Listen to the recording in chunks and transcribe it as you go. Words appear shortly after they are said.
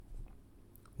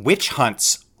Witch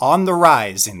hunts on the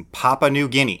rise in Papua New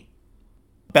Guinea.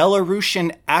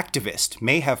 Belarusian activist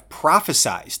may have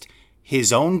prophesized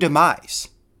his own demise.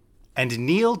 And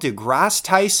Neil deGrasse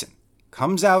Tyson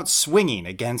comes out swinging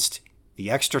against the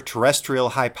extraterrestrial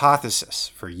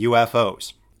hypothesis for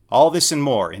UFOs. All this and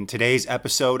more in today's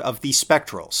episode of the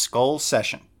Spectral Skull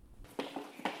Session.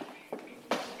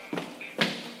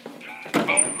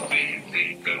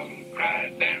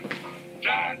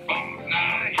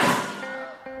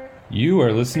 You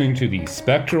are listening to the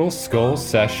Spectral Skull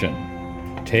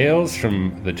Session, tales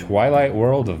from the twilight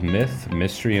world of myth,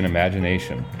 mystery, and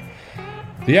imagination.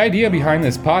 The idea behind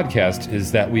this podcast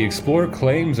is that we explore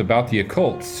claims about the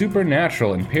occult,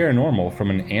 supernatural, and paranormal from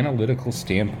an analytical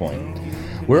standpoint.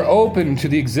 We're open to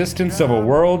the existence of a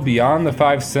world beyond the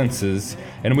five senses,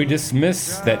 and we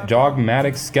dismiss that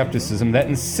dogmatic skepticism that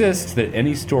insists that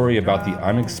any story about the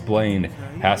unexplained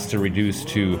has to reduce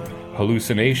to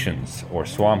hallucinations or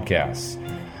swamp gas.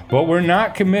 But we're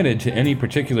not committed to any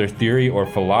particular theory or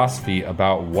philosophy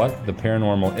about what the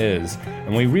paranormal is,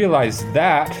 and we realize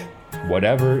that,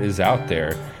 whatever is out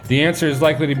there, the answer is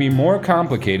likely to be more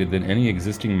complicated than any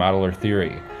existing model or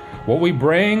theory. What we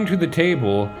bring to the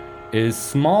table is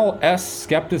small s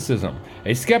skepticism,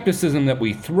 a skepticism that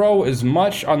we throw as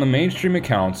much on the mainstream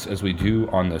accounts as we do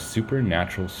on the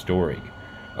supernatural story.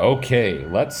 Okay,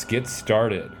 let's get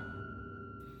started.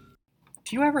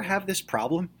 Do you ever have this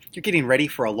problem? You're getting ready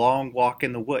for a long walk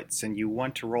in the woods and you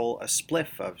want to roll a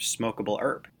spliff of smokable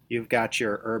herb. You've got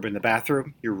your herb in the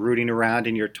bathroom, you're rooting around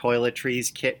in your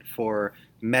toiletries kit for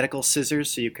medical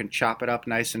scissors so you can chop it up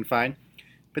nice and fine.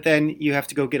 But then you have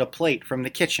to go get a plate from the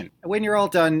kitchen. And when you're all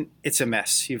done, it's a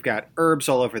mess. You've got herbs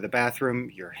all over the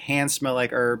bathroom, your hands smell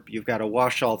like herb, you've got to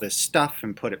wash all this stuff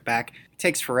and put it back. It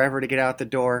takes forever to get out the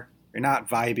door, you're not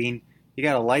vibing. You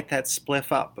got to light that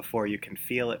spliff up before you can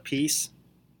feel at peace.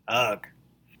 Ugh.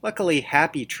 Luckily,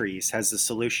 Happy Trees has the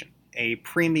solution. A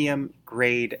premium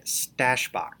grade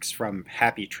stash box from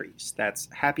Happy Trees. That's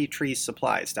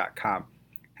happytreesupplies.com.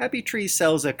 Happy Trees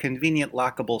sells a convenient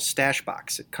lockable stash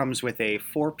box. It comes with a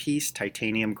 4-piece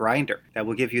titanium grinder that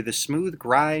will give you the smooth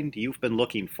grind you've been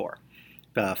looking for.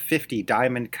 The 50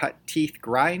 diamond cut teeth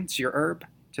grinds your herb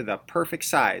to the perfect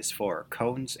size for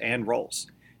cones and rolls.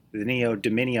 The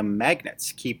neodymium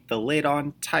magnets keep the lid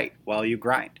on tight while you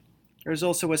grind. There's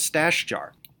also a stash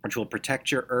jar, which will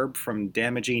protect your herb from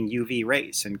damaging UV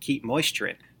rays and keep moisture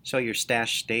in so your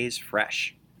stash stays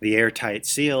fresh. The airtight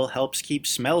seal helps keep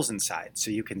smells inside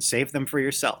so you can save them for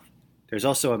yourself. There's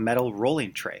also a metal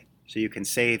rolling tray so you can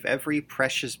save every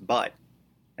precious bud.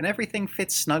 And everything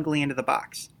fits snugly into the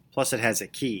box. Plus it has a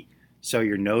key so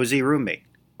your nosy roommate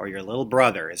or your little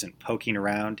brother isn't poking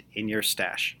around in your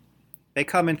stash. They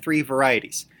come in 3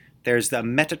 varieties. There's the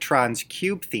Metatron's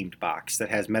Cube themed box that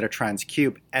has Metatron's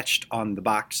Cube etched on the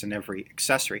box and every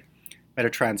accessory.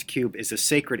 Metatron's Cube is a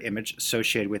sacred image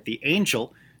associated with the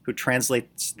angel who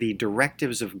translates the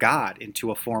directives of God into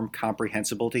a form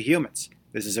comprehensible to humans.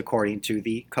 This is according to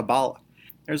the Kabbalah.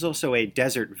 There's also a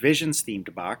Desert Visions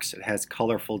themed box. It has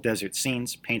colorful desert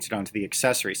scenes painted onto the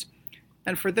accessories.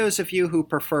 And for those of you who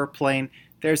prefer plain,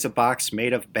 there's a box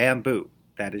made of bamboo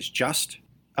that is just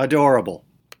adorable.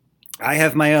 I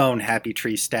have my own Happy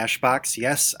Tree stash box.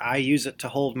 Yes, I use it to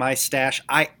hold my stash.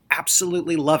 I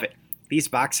absolutely love it. These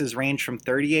boxes range from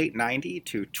 $38.90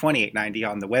 to $28.90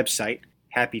 on the website,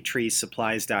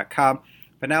 happytreesupplies.com.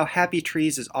 But now Happy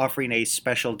Trees is offering a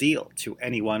special deal to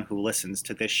anyone who listens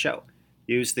to this show.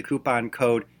 Use the coupon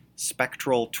code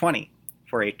SPECTRAL20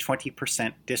 for a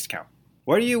 20% discount.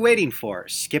 What are you waiting for?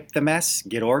 Skip the mess,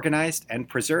 get organized, and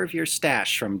preserve your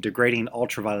stash from degrading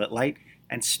ultraviolet light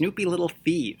and snoopy little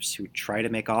thieves who try to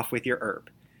make off with your herb.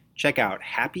 Check out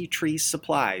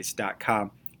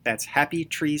happytreesupplies.com. That's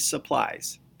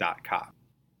happytreesupplies.com.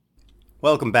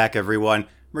 Welcome back, everyone. I'm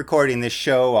recording this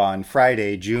show on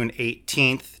Friday, June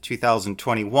 18th,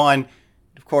 2021.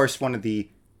 Of course, one of the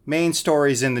main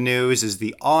stories in the news is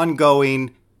the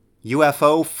ongoing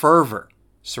UFO fervor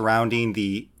surrounding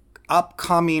the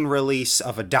upcoming release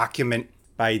of a document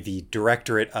by the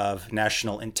Directorate of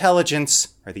National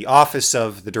Intelligence, or the Office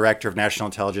of the Director of National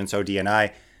Intelligence,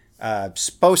 ODNI,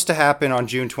 supposed to happen on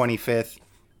June 25th.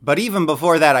 But even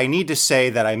before that, I need to say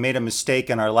that I made a mistake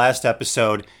in our last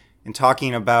episode in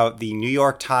talking about the New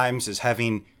York Times as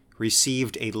having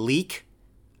received a leak.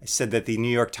 I said that the New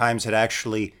York Times had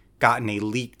actually gotten a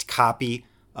leaked copy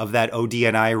of that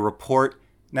ODNI report.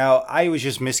 Now, I was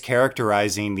just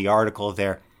mischaracterizing the article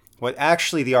there. What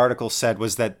actually the article said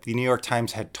was that the New York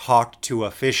Times had talked to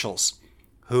officials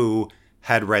who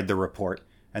had read the report,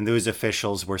 and those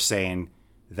officials were saying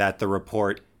that the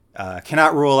report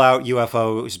cannot rule out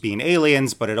UFOs being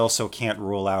aliens, but it also can't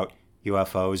rule out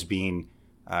UFOs being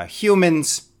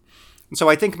humans. And so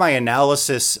I think my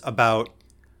analysis about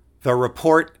the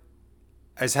report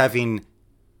as having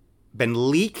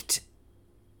been leaked,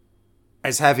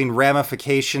 as having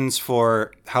ramifications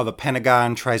for how the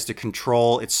Pentagon tries to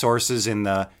control its sources in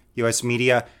the US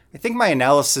media, I think my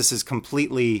analysis is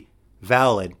completely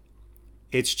valid.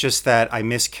 It's just that I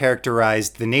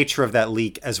mischaracterized the nature of that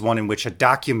leak as one in which a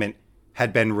document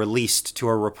had been released to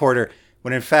a reporter,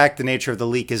 when in fact the nature of the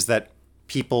leak is that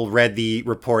people read the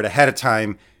report ahead of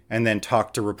time and then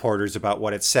talked to reporters about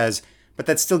what it says. But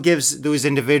that still gives those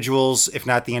individuals, if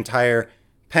not the entire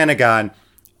Pentagon,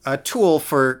 a tool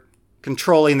for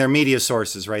controlling their media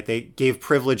sources, right? They gave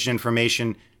privileged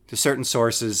information to certain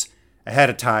sources ahead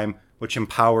of time, which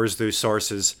empowers those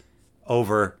sources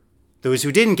over those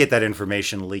who didn't get that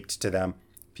information leaked to them.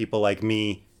 People like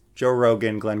me, Joe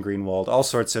Rogan, Glenn Greenwald, all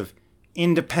sorts of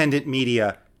independent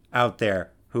media out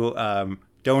there who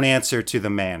don't answer to the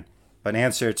man, but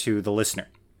answer to the listener.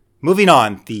 Moving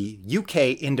on, the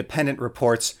UK Independent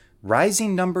reports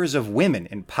rising numbers of women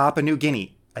in Papua New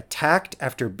Guinea attacked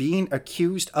after being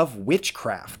accused of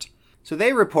witchcraft. So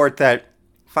they report that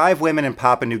 5 women in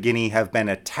Papua New Guinea have been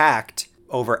attacked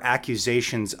over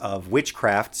accusations of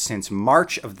witchcraft since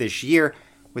March of this year,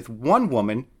 with one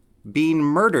woman being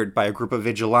murdered by a group of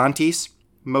vigilantes.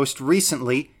 Most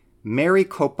recently, Mary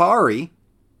Kopari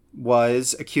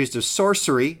was accused of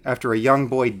sorcery after a young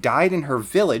boy died in her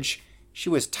village. She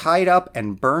was tied up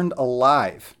and burned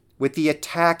alive, with the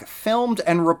attack filmed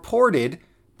and reported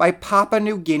by Papua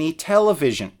New Guinea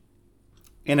television.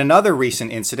 In another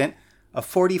recent incident, a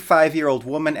 45-year-old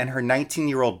woman and her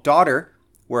 19-year-old daughter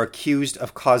were accused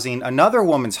of causing another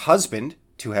woman's husband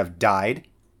to have died.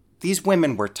 These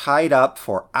women were tied up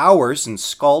for hours and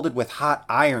scalded with hot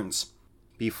irons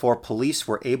before police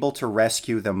were able to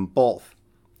rescue them both.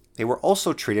 They were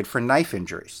also treated for knife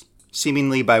injuries.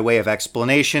 Seemingly by way of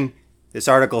explanation, this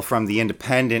article from The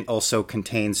Independent also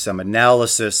contains some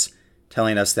analysis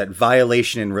telling us that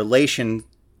violation in relation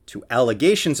to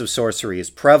allegations of sorcery is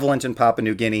prevalent in Papua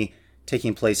New Guinea,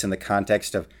 taking place in the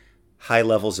context of high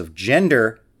levels of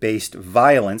gender-based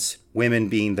violence, women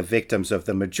being the victims of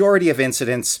the majority of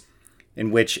incidents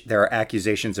in which there are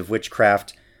accusations of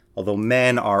witchcraft, although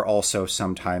men are also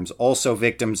sometimes also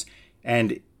victims.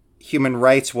 And Human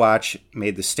Rights Watch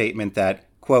made the statement that,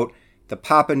 quote, the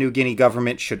Papua New Guinea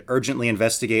government should urgently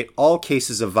investigate all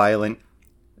cases of violence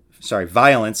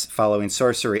following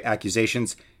sorcery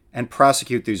accusations and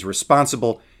prosecute those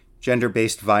responsible.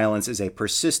 Gender-based violence is a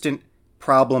persistent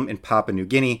problem in Papua New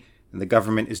Guinea, and the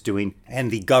government is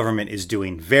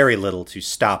doing very little to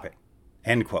stop it.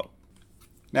 End quote.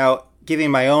 Now,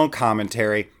 giving my own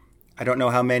commentary, I don't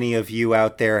know how many of you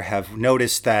out there have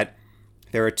noticed that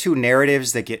there are 2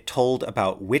 narratives that get told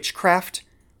about witchcraft.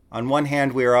 On one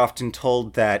hand, we are often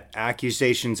told that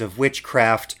accusations of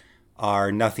witchcraft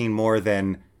are nothing more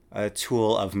than a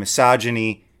tool of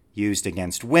misogyny used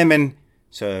against women.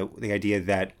 So the idea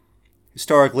that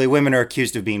historically women are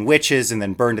accused of being witches and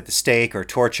then burned at the stake or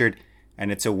tortured,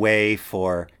 and it's a way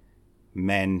for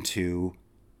men to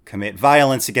commit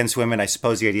violence against women. I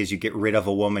suppose the idea is you get rid of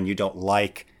a woman you don't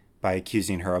like by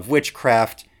accusing her of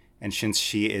witchcraft, and since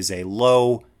she is a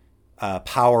low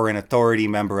power and authority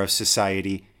member of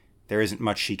society, there isn't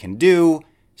much she can do,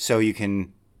 so you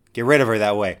can get rid of her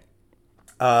that way.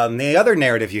 The other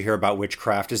narrative you hear about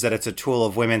witchcraft is that it's a tool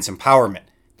of women's empowerment,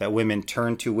 that women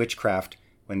turn to witchcraft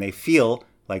when they feel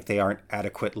like they aren't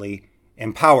adequately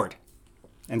empowered.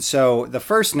 And so the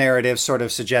first narrative sort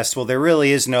of suggests, well, there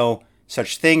really is no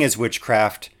such thing as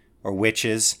witchcraft or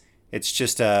witches. It's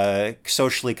just a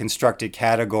socially constructed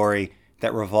category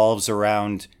that revolves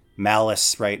around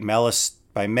malice, right? Malice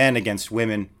by men against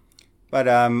women. But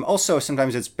also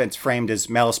sometimes it's been framed as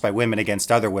malice by women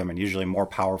against other women, usually more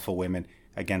powerful women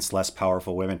against less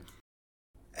powerful women.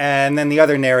 And then the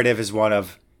other narrative is one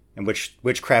of in which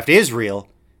witchcraft is real,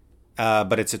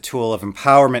 but it's a tool of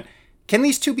empowerment. Can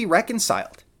these two be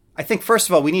reconciled? I think, first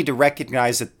of all, we need to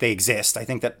recognize that they exist. I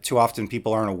think that too often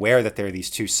people aren't aware that there are these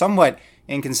two somewhat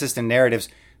inconsistent narratives.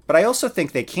 But I also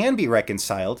think they can be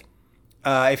reconciled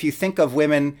if you think of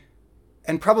women,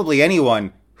 and probably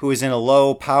anyone who is in a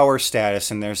low power status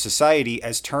in their society,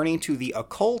 as turning to the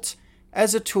occult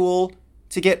as a tool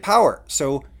to get power.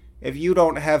 So if you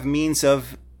don't have means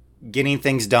of getting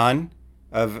things done,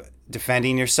 of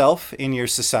defending yourself in your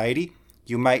society,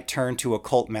 you might turn to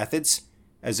occult methods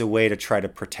as a way to try to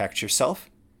protect yourself.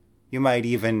 You might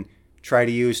even try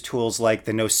to use tools like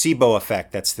the nocebo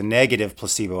effect, that's the negative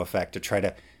placebo effect, to try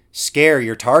to scare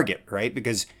your target, right?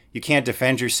 Because you can't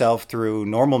defend yourself through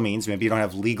normal means. Maybe you don't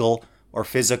have legal or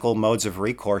physical modes of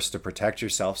recourse to protect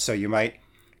yourself. So you might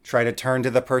try to turn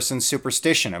to the person's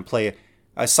superstition and play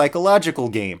a psychological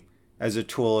game as a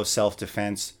tool of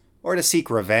self-defense or to seek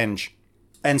revenge.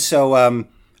 And so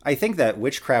I think that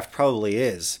witchcraft probably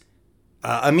is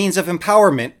a means of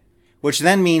empowerment, which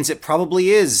then means it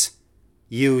probably is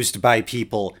used by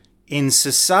people in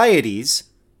societies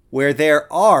where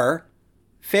there are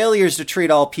failures to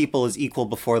treat all people as equal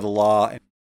before the law.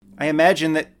 I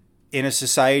imagine that in a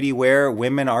society where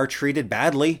women are treated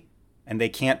badly and they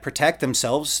can't protect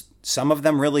themselves, some of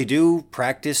them really do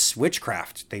practice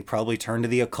witchcraft. They probably turn to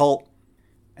the occult.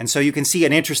 And so you can see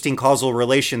an interesting causal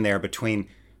relation there between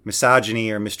misogyny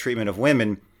or mistreatment of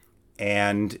women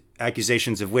and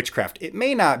accusations of witchcraft. It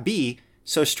may not be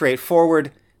so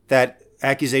straightforward that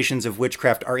accusations of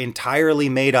witchcraft are entirely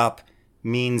made up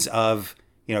means of,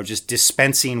 just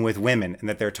dispensing with women and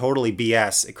that they're totally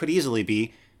BS. It could easily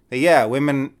be that, yeah,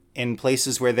 women in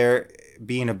places where they're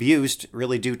being abused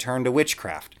really do turn to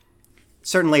witchcraft.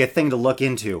 Certainly a thing to look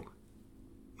into.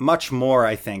 Much more,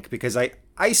 I think, because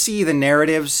I see the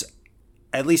narratives,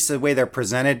 at least the way they're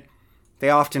presented, they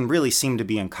often really seem to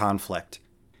be in conflict.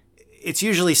 It's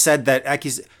usually said that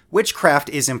witchcraft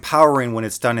is empowering when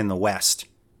it's done in the West,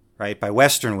 right, by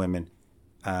Western women,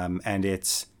 and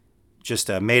it's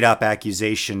just a made-up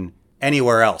accusation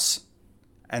anywhere else.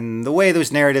 And the way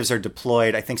those narratives are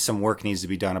deployed, I think some work needs to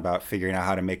be done about figuring out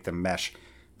how to make them mesh.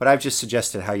 But I've just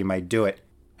suggested how you might do it,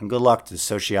 and good luck to the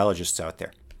sociologists out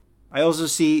there. I also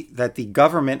see that the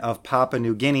government of Papua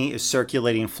New Guinea is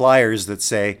circulating flyers that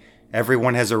say,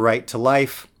 everyone has a right to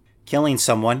life. Killing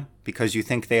someone because you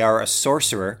think they are a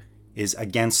sorcerer is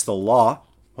against the law.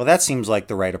 Well, that seems like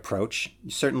the right approach.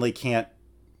 You certainly can't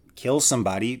kill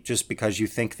somebody just because you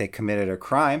think they committed a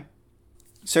crime.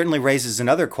 It certainly raises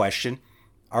another question.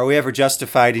 Are we ever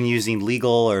justified in using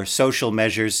legal or social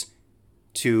measures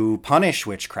to punish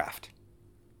witchcraft?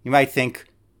 You might think,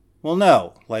 well,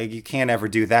 no, you can't ever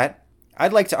do that.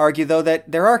 I'd like to argue, though,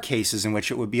 that there are cases in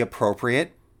which it would be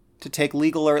appropriate to take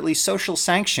legal or at least social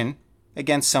sanction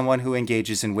against someone who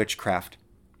engages in witchcraft.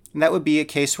 And that would be a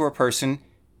case where a person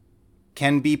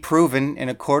can be proven in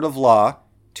a court of law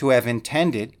to have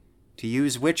intended to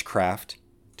use witchcraft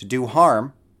to do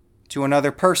harm to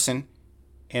another person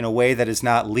in a way that is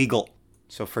not legal.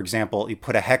 So, for example, you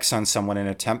put a hex on someone in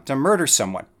an attempt to murder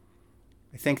someone.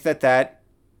 I think that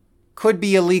could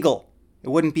be illegal. It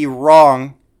wouldn't be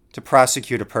wrong to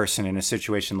prosecute a person in a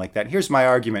situation like that. Here's my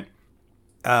argument.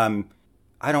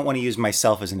 I don't want to use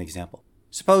myself as an example.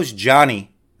 Suppose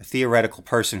Johnny, a theoretical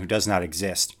person who does not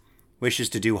exist, wishes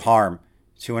to do harm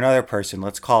to another person.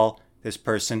 Let's call this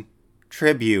person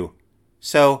Tribu.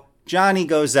 So Johnny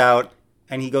goes out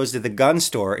and he goes to the gun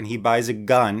store and he buys a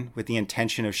gun with the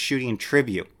intention of shooting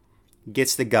Tribu. He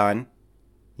gets the gun,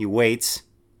 he waits,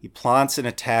 he plants an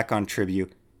attack on Tribu,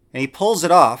 and he pulls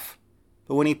it off.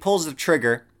 But when he pulls the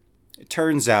trigger, it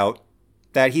turns out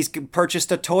that he's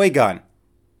purchased a toy gun.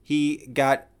 He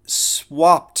got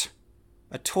swapped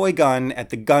a toy gun at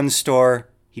the gun store.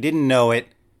 He didn't know it,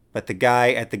 but the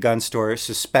guy at the gun store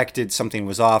suspected something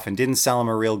was off and didn't sell him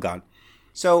a real gun.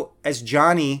 So as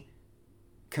Johnny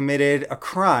committed a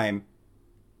crime,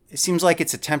 it seems like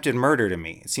it's attempted murder to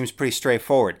me. It seems pretty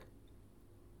straightforward.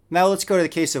 Now let's go to the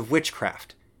case of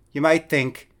witchcraft. You might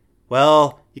think,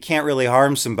 well, you can't really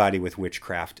harm somebody with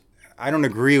witchcraft. I don't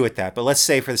agree with that, but let's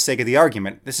say for the sake of the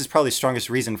argument, this is probably the strongest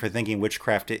reason for thinking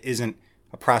witchcraft isn't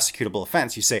a prosecutable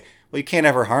offense. You say, well, you can't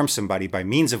ever harm somebody by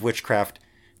means of witchcraft,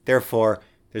 therefore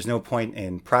there's no point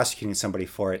in prosecuting somebody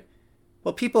for it.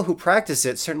 Well, people who practice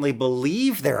it certainly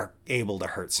believe they're able to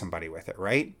hurt somebody with it,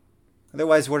 right?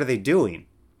 Otherwise, what are they doing?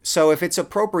 So if it's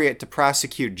appropriate to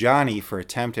prosecute Johnny for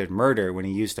attempted murder when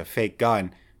he used a fake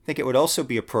gun, I think it would also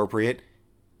be appropriate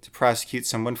to prosecute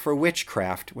someone for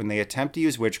witchcraft when they attempt to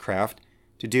use witchcraft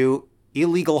to do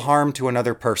illegal harm to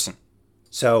another person.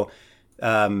 So,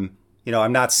 I'm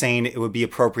not saying it would be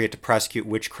appropriate to prosecute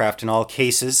witchcraft in all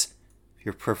cases. If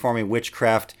you're performing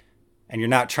witchcraft and you're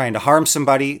not trying to harm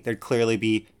somebody, there'd clearly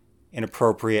be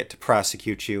inappropriate to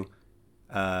prosecute you.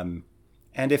 And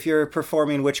if you're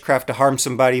performing witchcraft to harm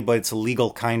somebody, but it's a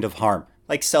legal kind of harm,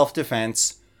 like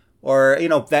self-defense, or,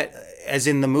 that, as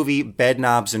in the movie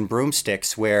Bedknobs and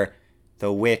Broomsticks, where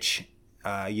the witch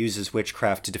uses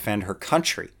witchcraft to defend her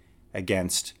country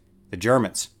against the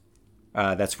Germans.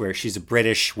 That's where she's a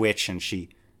British witch and she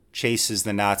chases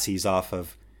the Nazis off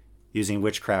of using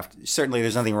witchcraft. Certainly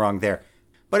there's nothing wrong there.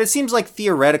 But it seems like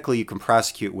theoretically you can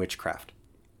prosecute witchcraft.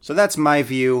 So that's my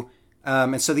view.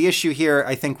 And so the issue here,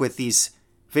 I think, with these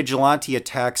vigilante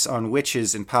attacks on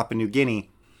witches in Papua New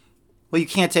Guinea Well, you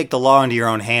can't take the law into your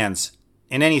own hands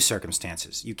in any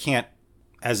circumstances. You can't,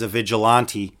 as a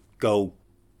vigilante, go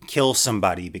kill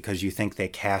somebody because you think they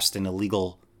cast an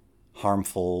illegal,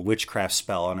 harmful witchcraft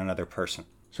spell on another person.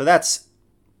 So that's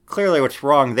clearly what's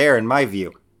wrong there in my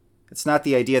view. It's not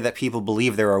the idea that people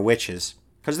believe there are witches,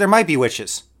 because there might be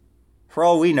witches. For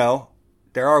all we know,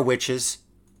 there are witches.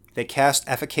 They cast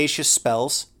efficacious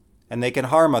spells, and they can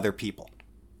harm other people.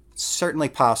 It's certainly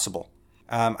possible.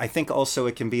 I think also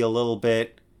it can be a little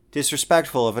bit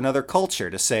disrespectful of another culture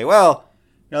to say, well,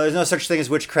 there's no such thing as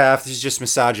witchcraft. This is just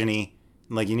misogyny.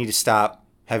 And, you need to stop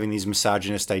having these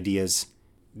misogynist ideas.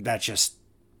 That just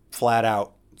flat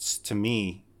out, to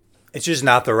me, it's just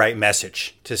not the right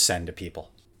message to send to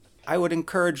people. I would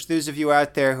encourage those of you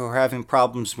out there who are having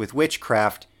problems with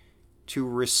witchcraft to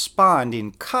respond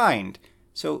in kind.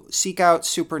 So seek out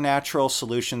supernatural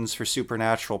solutions for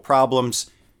supernatural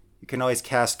problems. You can always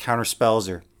cast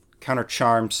counterspells or counter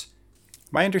charms.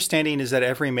 My understanding is that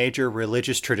every major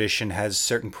religious tradition has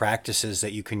certain practices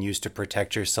that you can use to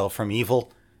protect yourself from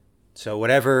evil. So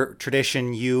whatever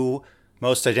tradition you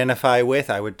most identify with,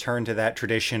 I would turn to that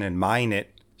tradition and mine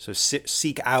it. So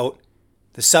seek out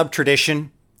the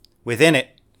sub-tradition within it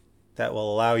that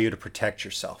will allow you to protect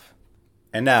yourself.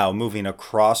 And now, moving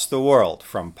across the world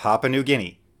from Papua New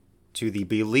Guinea to the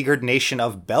beleaguered nation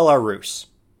of Belarus.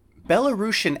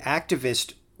 Belarusian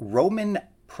activist Roman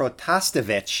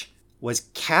Protasevich was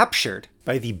captured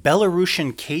by the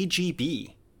Belarusian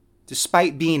KGB.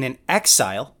 Despite being in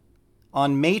exile,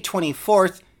 on May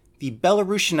 24th, the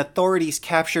Belarusian authorities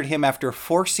captured him after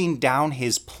forcing down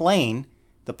his plane.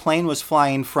 The plane was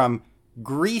flying from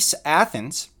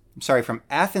Athens,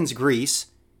 Greece,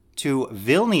 to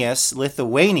Vilnius,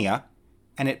 Lithuania,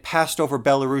 and it passed over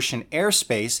Belarusian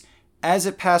airspace. As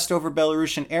it passed over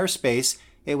Belarusian airspace,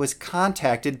 it was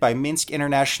contacted by Minsk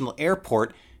International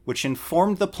Airport, which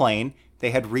informed the plane they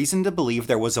had reason to believe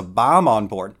there was a bomb on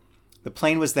board. The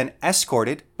plane was then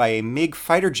escorted by a MiG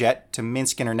fighter jet to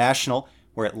Minsk International,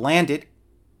 where it landed,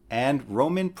 and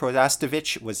Roman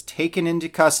Protasevich was taken into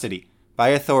custody by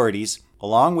authorities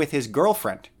along with his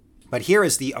girlfriend. But here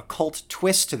is the occult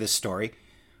twist to this story.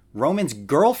 Roman's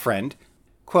girlfriend,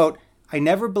 quote, "I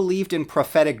never believed in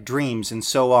prophetic dreams and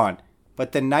so on,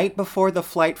 but the night before the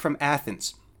flight from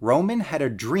Athens, Roman had a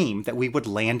dream that we would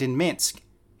land in Minsk.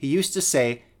 He used to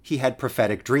say he had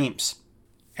prophetic dreams."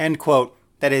 End quote.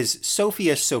 That is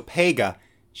Sofia Sopega.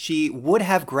 She would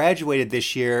have graduated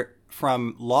this year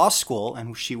from law school,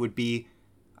 and she would be,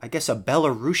 I guess, a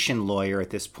Belarusian lawyer at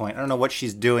this point. I don't know what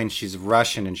she's doing. She's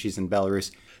Russian and she's in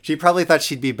Belarus. She probably thought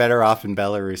she'd be better off in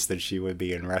Belarus than she would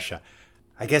be in Russia.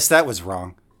 I guess that was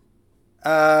wrong.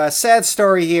 Sad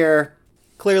story here.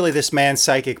 Clearly this man's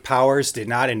psychic powers did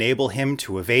not enable him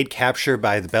to evade capture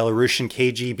by the Belarusian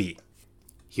KGB.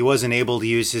 He wasn't able to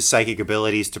use his psychic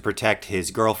abilities to protect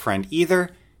his girlfriend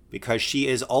either, because she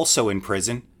is also in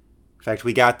prison. In fact,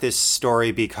 we got this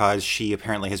story because she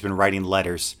apparently has been writing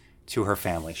letters to her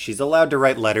family. She's allowed to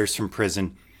write letters from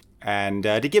prison. And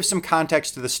to give some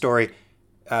context to the story,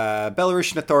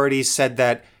 Belarusian authorities said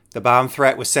that the bomb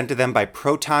threat was sent to them by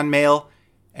Proton Mail,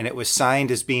 and it was signed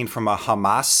as being from a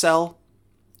Hamas cell.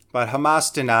 But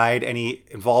Hamas denied any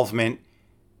involvement,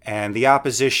 and the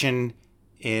opposition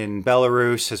in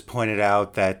Belarus has pointed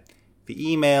out that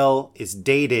the email is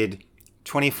dated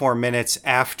 24 minutes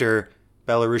after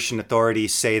Belarusian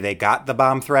authorities say they got the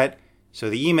bomb threat.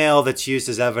 So the email that's used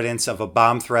as evidence of a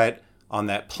bomb threat on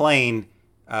that plane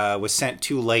was sent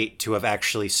too late to have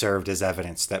actually served as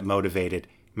evidence that motivated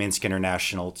Minsk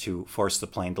International to force the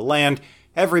plane to land.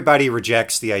 Everybody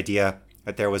rejects the idea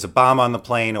that there was a bomb on the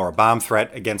plane or a bomb threat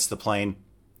against the plane.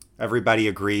 Everybody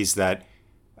agrees that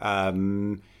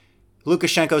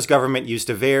Lukashenko's government used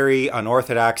a very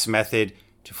unorthodox method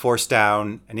to force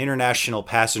down an international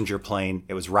passenger plane.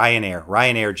 It was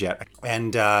Ryanair jet.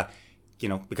 And,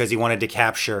 because he wanted to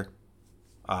capture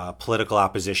political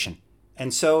opposition.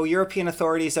 And so European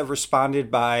authorities have responded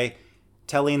by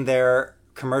telling their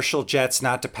commercial jets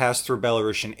not to pass through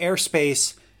Belarusian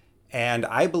airspace. And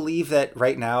I believe that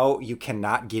right now you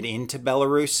cannot get into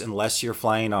Belarus unless you're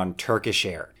flying on Turkish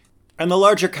Air. And the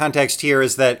larger context here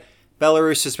is that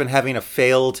Belarus has been having a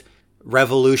failed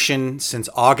revolution since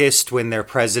August, when their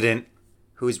president,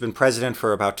 who's been president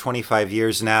for about 25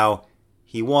 years now,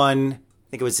 he won, I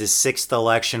think it was his sixth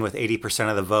election with 80%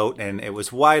 of the vote, and it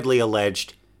was widely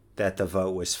alleged that the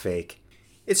vote was fake.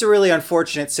 It's a really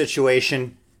unfortunate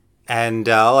situation, and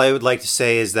all I would like to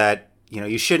say is that,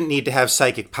 you shouldn't need to have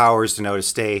psychic powers to know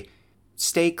to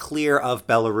stay clear of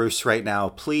Belarus right now.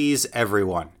 Please,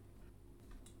 everyone.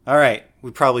 All right,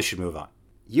 we probably should move on.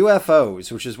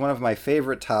 UFOs, which is one of my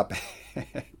favorite topics.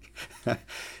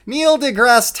 Neil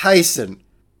deGrasse Tyson.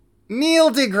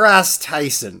 Neil deGrasse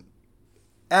Tyson.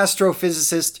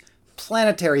 Astrophysicist,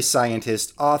 planetary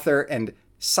scientist, author, and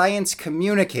science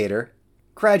communicator.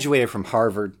 Graduated from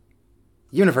Harvard,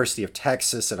 University of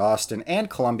Texas at Austin, and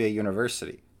Columbia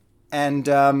University. And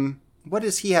what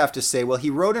does he have to say? Well, he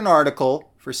wrote an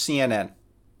article for CNN.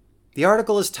 The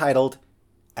article is titled,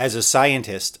 "As a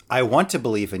Scientist, I Want to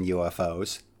Believe in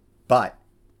UFOs, but..."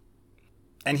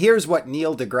 And here's what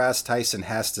Neil deGrasse Tyson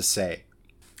has to say.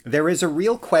 "There is a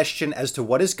real question as to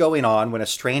what is going on when a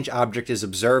strange object is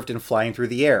observed and flying through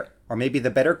the air. Or maybe the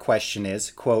better question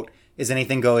is, quote, is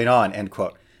anything going on, end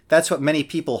quote. That's what many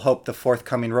people hope the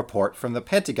forthcoming report from the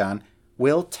Pentagon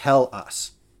will tell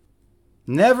us."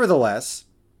 Nevertheless,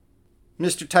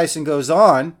 Mr. Tyson goes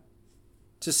on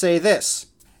to say this.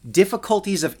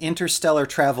 "Difficulties of interstellar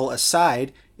travel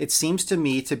aside, it seems to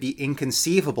me to be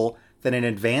inconceivable that an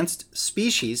advanced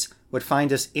species would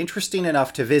find us interesting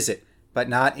enough to visit, but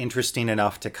not interesting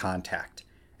enough to contact.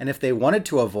 And if they wanted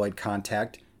to avoid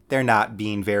contact, they're not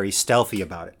being very stealthy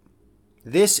about it."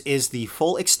 This is the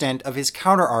full extent of his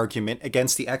counter-argument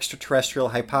against the extraterrestrial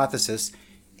hypothesis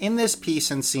in this piece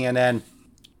in CNN.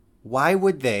 Why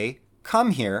would they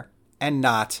come here and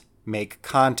not make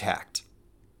contact?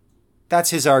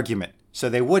 That's his argument. So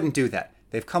they wouldn't do that.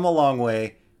 They've come a long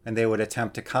way and they would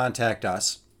attempt to contact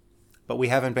us, but we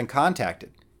haven't been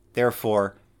contacted.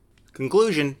 Therefore,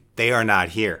 conclusion, they are not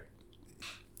here.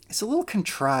 It's a little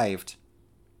contrived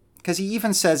because he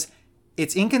even says,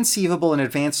 "It's inconceivable an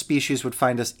advanced species would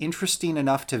find us interesting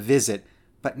enough to visit,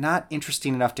 but not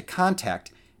interesting enough to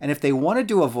contact. And if they wanted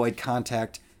to avoid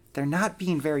contact, they're not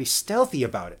being very stealthy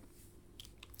about it."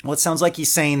 Well, it sounds like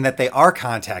he's saying that they are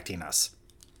contacting us,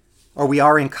 or we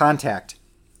are in contact.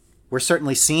 We're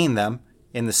certainly seeing them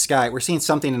in the sky. We're seeing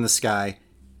something in the sky.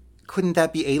 Couldn't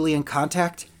that be alien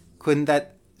contact? Couldn't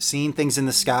that seeing things in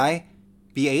the sky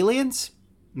be aliens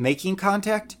making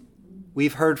contact?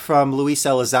 We've heard from Luis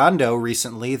Elizondo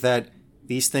recently that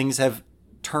these things have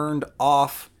turned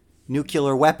off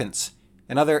nuclear weapons.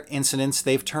 In other incidents,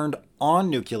 they've turned on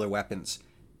nuclear weapons.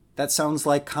 That sounds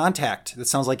like contact. That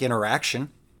sounds like interaction.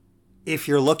 If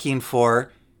you're looking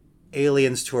for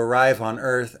aliens to arrive on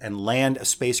Earth and land a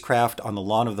spacecraft on the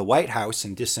lawn of the White House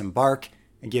and disembark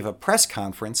and give a press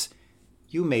conference,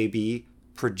 you may be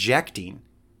projecting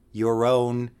your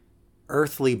own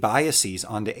earthly biases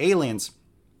onto aliens.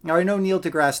 Now, I know Neil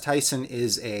deGrasse Tyson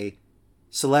is a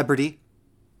celebrity,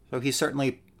 so he's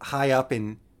certainly high up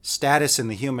in status in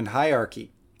the human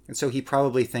hierarchy. And so he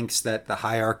probably thinks that the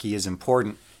hierarchy is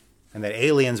important and that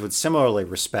aliens would similarly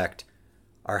respect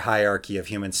our hierarchy of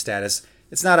human status.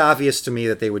 It's not obvious to me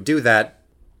that they would do that.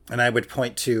 And I would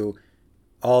point to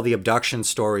all the abduction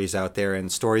stories out there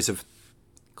and stories of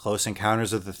close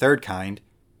encounters of the third kind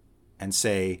and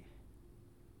say,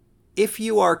 if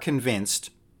you are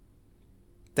convinced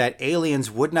that aliens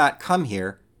would not come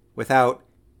here without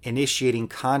initiating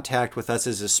contact with us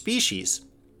as a species,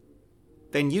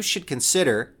 then you should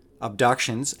consider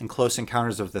abductions and close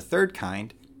encounters of the third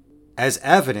kind as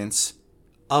evidence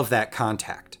of that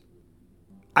contact.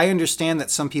 I understand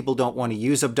that some people don't want to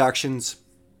use abductions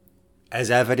as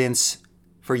evidence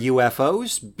for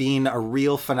UFOs being a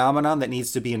real phenomenon that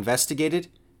needs to be investigated,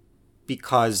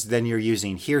 because then you're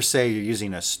using hearsay, you're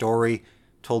using a story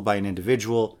told by an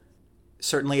individual.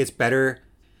 Certainly it's better,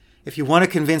 if you want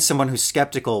to convince someone who's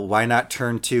skeptical, why not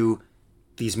turn to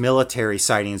these military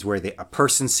sightings where a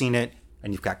person's seen it,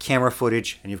 and you've got camera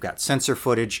footage, and you've got sensor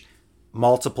footage,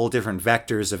 multiple different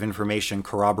vectors of information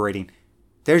corroborating.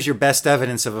 There's your best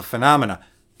evidence of a phenomena.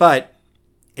 But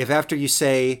if after you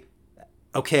say,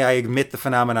 okay, I admit the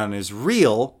phenomenon is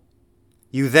real,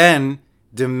 you then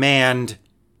demand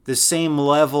the same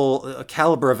level,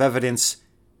 caliber of evidence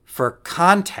for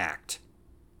contact,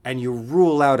 and you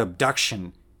rule out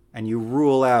abduction, and you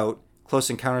rule out close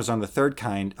encounters of the third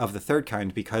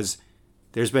kind because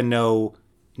there's been no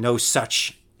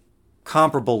such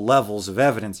comparable levels of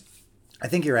evidence, I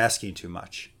think you're asking too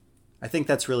much. I think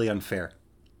that's really unfair.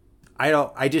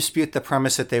 I dispute the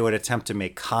premise that they would attempt to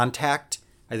make contact.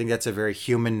 I think that's a very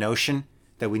human notion,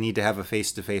 that we need to have a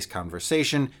face-to-face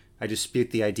conversation. I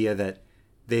dispute the idea that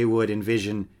they would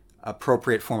envision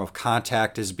appropriate form of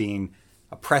contact as being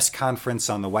a press conference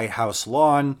on the White House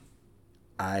lawn.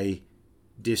 I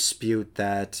dispute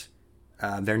that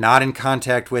they're not in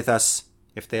contact with us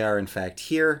if they are in fact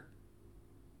here.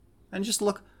 And just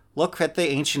look at the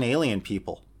ancient alien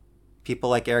people. People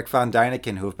like Eric von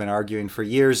Däniken, who have been arguing for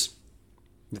years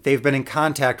that they've been in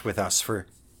contact with us for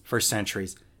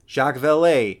centuries. Jacques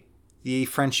Vallée, the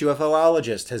French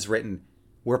UFOologist, has written,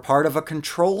 we're part of a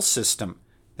control system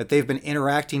that they've been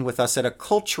interacting with us at a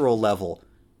cultural level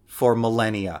for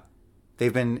millennia.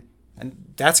 And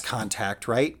that's contact,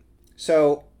 right?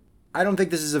 So I don't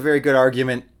think this is a very good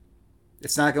argument.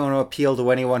 It's not going to appeal to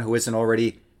anyone who isn't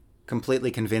already completely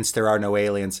convinced there are no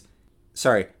aliens.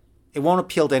 Sorry, it won't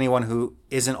appeal to anyone who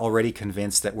isn't already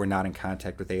convinced that we're not in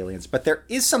contact with aliens. But there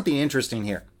is something interesting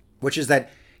here, which is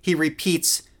that he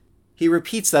repeats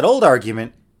that old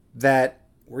argument that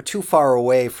we're too far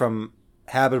away from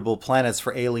habitable planets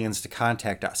for aliens to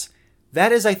contact us.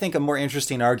 That is, I think, a more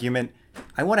interesting argument.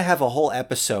 I want to have a whole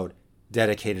episode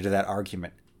dedicated to that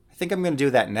argument. I think I'm going to do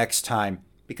that next time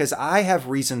because I have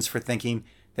reasons for thinking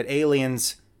that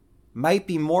aliens might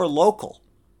be more local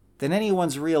than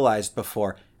anyone's realized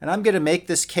before. And I'm going to make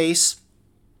this case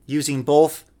using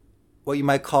both what you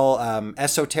might call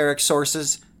esoteric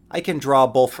sources. I can draw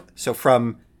both, so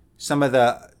from some of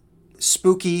the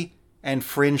spooky and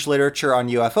fringe literature on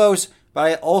UFOs, but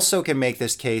I also can make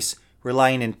this case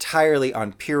relying entirely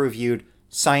on peer-reviewed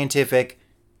scientific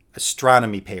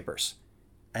astronomy papers.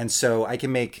 And so I can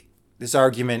make this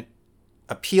argument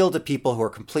appeal to people who are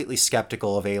completely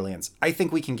skeptical of aliens. I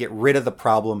think we can get rid of the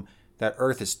problem that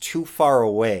Earth is too far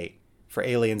away for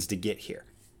aliens to get here.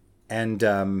 And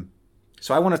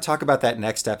so I want to talk about that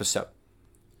next episode.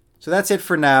 So that's it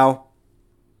for now.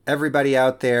 Everybody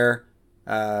out there,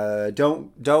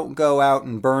 don't go out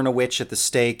and burn a witch at the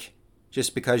stake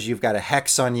just because you've got a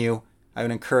hex on you. I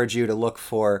would encourage you to look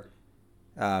for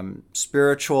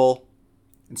spiritual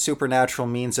and supernatural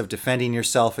means of defending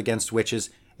yourself against witches.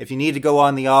 If you need to go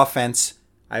on the offense,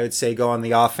 I would say go on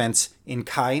the offense in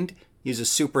kind. Use a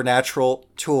supernatural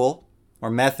tool or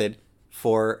method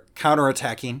for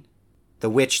counterattacking the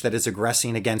witch that is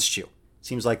aggressing against you.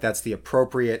 Seems like that's the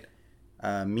appropriate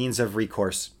means of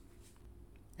recourse.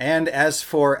 And as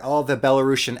for all the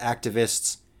Belarusian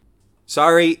activists,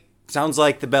 sorry, sounds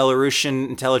like the Belarusian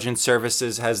intelligence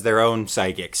services has their own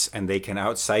psychics, and they can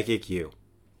out-psychic you.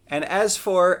 And as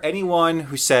for anyone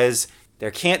who says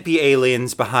there can't be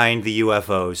aliens behind the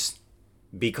UFOs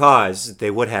because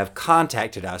they would have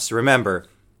contacted us, remember,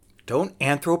 don't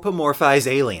anthropomorphize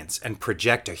aliens and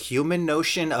project a human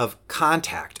notion of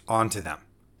contact onto them.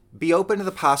 Be open to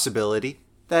the possibility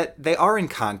that they are in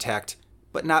contact,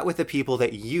 but not with the people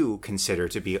that you consider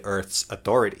to be Earth's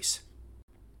authorities.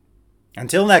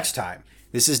 Until next time,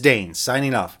 this is Dane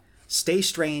signing off. Stay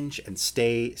strange and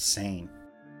stay sane.